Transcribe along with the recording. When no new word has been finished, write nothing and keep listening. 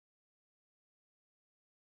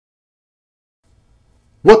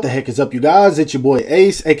What the heck is up, you guys? It's your boy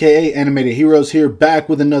Ace, aka Animated Heroes, here back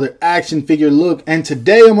with another action figure look. And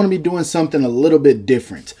today I'm going to be doing something a little bit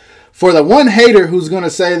different. For the one hater who's going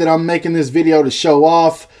to say that I'm making this video to show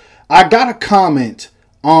off, I got a comment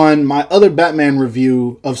on my other Batman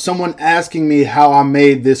review of someone asking me how I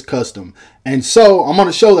made this custom. And so I'm going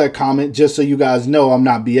to show that comment just so you guys know I'm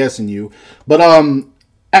not BSing you. But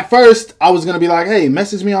at first I was going to be like, hey,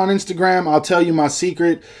 message me on Instagram. I'll tell you my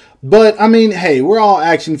secret. But, I mean, hey, we're all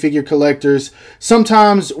action figure collectors.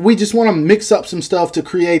 Sometimes we just want to mix up some stuff to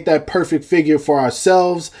create that perfect figure for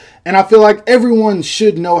ourselves. And I feel like everyone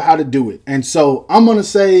should know how to do it. And so I'm going to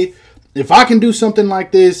say, if I can do something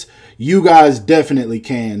like this, you guys definitely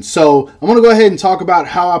can. So I'm going to go ahead and talk about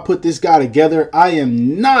how I put this guy together. I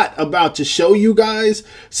am not about to show you guys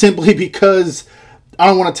simply because I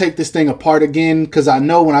don't want to take this thing apart again, because I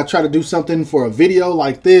know when I try to do something for a video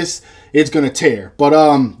like this, it's going to tear. But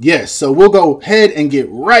yes, so we'll go ahead and get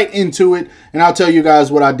right into it, and I'll tell you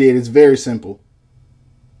guys what I did. It's very simple.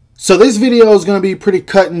 So this video is going to be pretty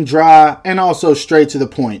cut and dry and also straight to the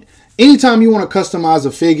point. Anytime you want to customize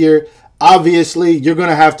a figure, obviously you're going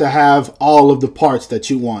to have all of the parts that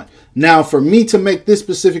you want. Now, for me to make this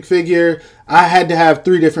specific figure, I had to have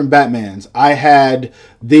 3 different Batmans. I had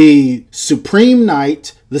the Supreme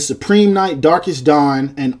Knight, the Supreme Knight Darkest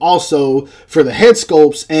Dawn, and also for the head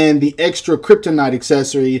sculpts and the extra Kryptonite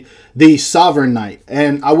accessory, the Sovereign Knight.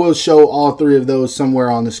 And I will show all 3 of those somewhere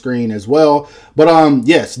on the screen as well. But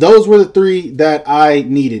yes, those were the 3 that I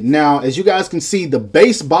needed. Now, as you guys can see, the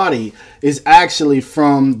base body is actually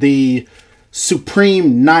from the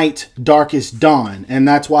Supreme Knight Darkest Dawn, and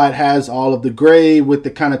that's why it has all of the gray with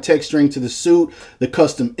the kind of texturing to the suit, the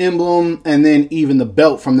custom emblem, and then even the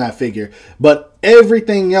belt from that figure. But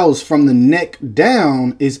everything else from the neck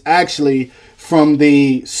down is actually from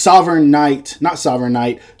the Sovereign Knight, not Sovereign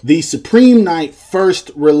Knight, the Supreme Knight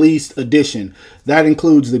first released edition. That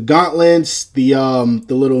includes the gauntlets, the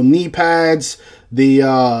little knee pads,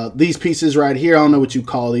 these pieces right here, I don't know what you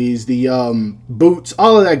call these, the boots,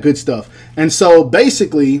 all of that good stuff. And so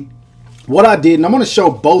basically what I did, and I'm going to show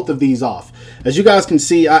both of these off. As you guys can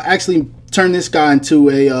see, I actually turned this guy into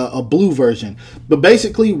a blue version. But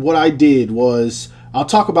basically what I did was, I'll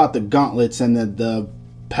talk about the gauntlets and the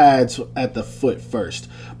pads at the foot first.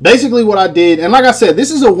 Basically what I did, and like I said,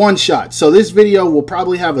 this is a one shot, so this video will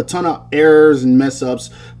probably have a ton of errors and mess ups,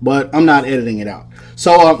 but I'm not editing it out.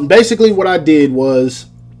 So basically what I did was,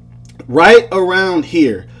 right around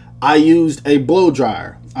here I used a blow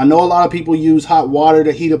dryer. I know a lot of people use hot water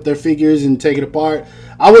to heat up their figures and take it apart.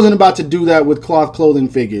 I wasn't about to do that with cloth clothing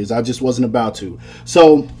figures. I just wasn't about to.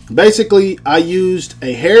 So basically I used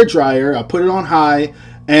a hair dryer. I put it on high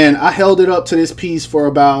and I held it up to this piece for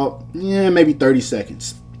about maybe 30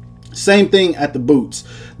 seconds. Same thing at the boots.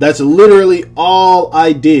 That's literally all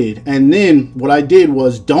I did. And then what I did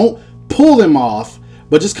was, don't pull them off,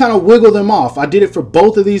 but just kind of wiggle them off. I did it for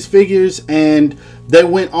both of these figures and they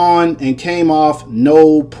went on and came off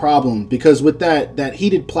no problem, because with that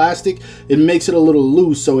heated plastic, it makes it a little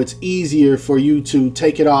loose, so it's easier for you to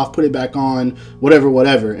take it off, put it back on,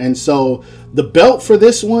 whatever. And so the belt for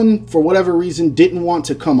this one, for whatever reason, didn't want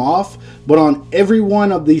to come off, but on every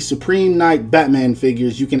one of the Supreme Knight Batman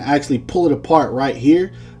figures, you can actually pull it apart right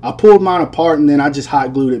here. I pulled mine apart and then I just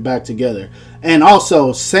hot glued it back together. And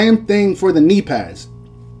also, same thing for the knee pads.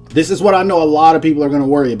 This is what I know a lot of people are going to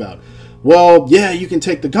worry about. Well, yeah, you can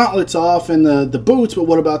take the gauntlets off and the boots, but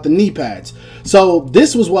what about the knee pads? So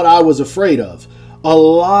this was what I was afraid of. A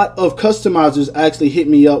lot of customizers actually hit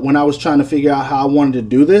me up when I was trying to figure out how I wanted to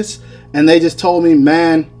do this, and they just told me,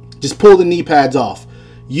 man, just pull the knee pads off.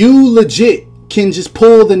 You legit can just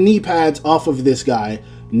pull the knee pads off of this guy,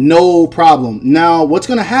 no problem. Now, what's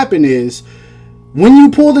going to happen is, when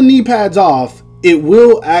you pull the knee pads off, it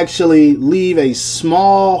will actually leave a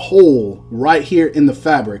small hole right here in the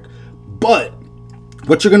fabric. But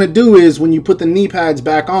what you're going to do is, when you put the knee pads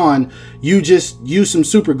back on, you just use some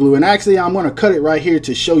super glue. And actually, I'm going to cut it right here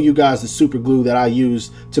to show you guys the super glue that I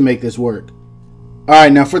used to make this work. All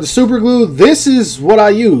right, now for the super glue, this is what I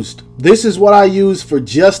used. This is what I use for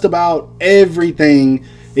just about everything,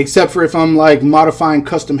 except for if I'm like modifying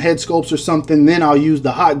custom head sculpts or something, then I'll use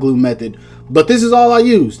the hot glue method. But this is all I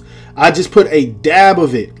used. I just put a dab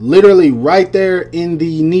of it literally right there in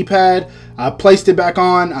the knee pad. I placed it back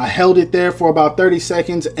on. I held it there for about 30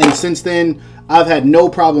 seconds. And since then, I've had no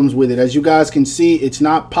problems with it. As you guys can see, it's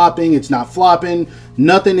not popping. It's not flopping.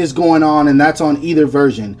 Nothing is going on. And that's on either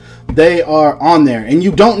version. They are on there. And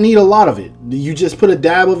you don't need a lot of it. You just put a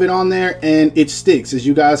dab of it on there and it sticks, as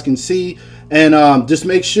you guys can see. And just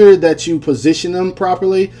make sure that you position them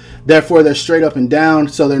properly. Therefore, they're straight up and down,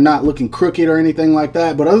 so they're not looking crooked or anything like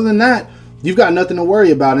that. But other than that, you've got nothing to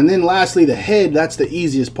worry about. And then lastly, the head, that's the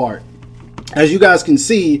easiest part. As you guys can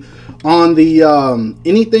see on the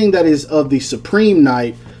anything that is of the Supreme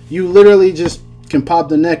Knight, you literally just can pop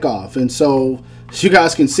the neck off. And so as you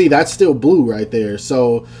guys can see, that's still blue right there.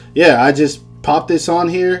 So yeah, I just popped this on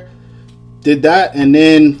here, did that, and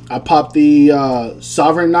then I popped the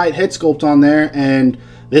Sovereign Knight head sculpt on there, and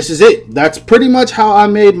this is it. That's pretty much how I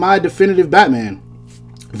made my definitive Batman.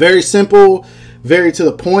 Very simple, very to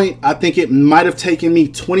the point. I think it might have taken me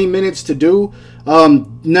 20 minutes to do.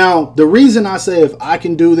 Now, the reason I say if I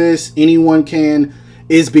can do this, anyone can,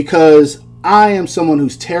 is because I am someone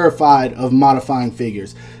who's terrified of modifying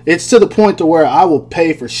figures. It's to the point to where I will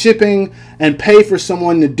pay for shipping and pay for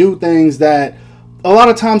someone to do things that a lot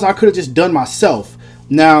of times I could have just done myself.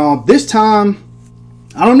 Now, this time,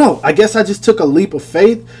 I don't know. I guess I just took a leap of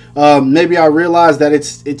faith. Maybe I realized that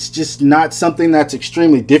it's just not something that's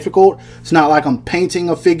extremely difficult. It's not like I'm painting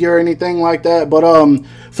a figure or anything like that. But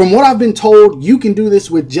from what I've been told, you can do this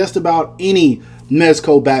with just about any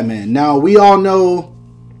Mezco Batman. Now, we all know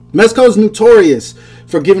Mezco's notorious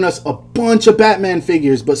for giving us a bunch of Batman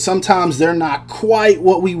figures, but sometimes they're not quite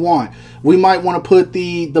what we want. We might want to put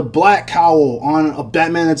the black cowl on a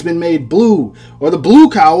Batman that's been made blue, or the blue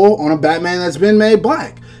cowl on a Batman that's been made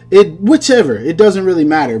black. Whichever, it doesn't really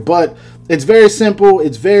matter, but it's very simple,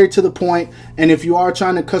 it's very to the point. And if you are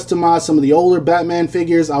trying to customize some of the older Batman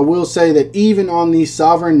figures, I will say that even on the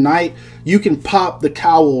Sovereign Knight, you can pop the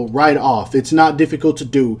cowl right off. It's not difficult to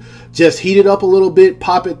do. Just heat it up a little bit,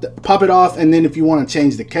 pop it off, and then if you want to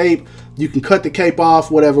change the cape, you can cut the cape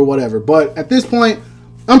off, whatever. But at this point,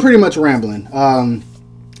 I'm pretty much rambling.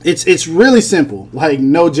 It's really simple, like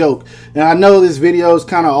no joke. And I know this video is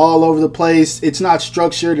kind of all over the place. It's not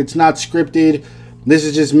structured, it's not scripted. This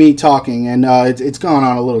is just me talking, and it's gone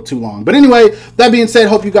on a little too long. But anyway, that being said,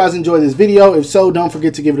 hope you guys enjoyed this video. If so, don't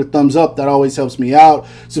forget to give it a thumbs up. That always helps me out.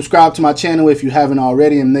 Subscribe to my channel if you haven't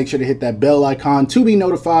already, and make sure to hit that bell icon to be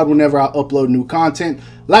notified whenever I upload new content.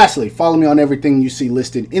 Lastly, follow me on everything you see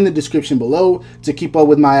listed in the description below to keep up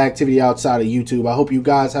with my activity outside of YouTube. I hope you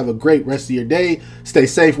guys have a great rest of your day. Stay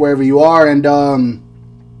safe wherever you are, and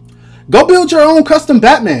go build your own custom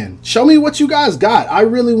Batman. Show me what you guys got. I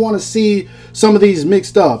really want to see some of these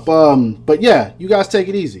mixed up. But yeah, you guys take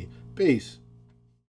it easy. Peace.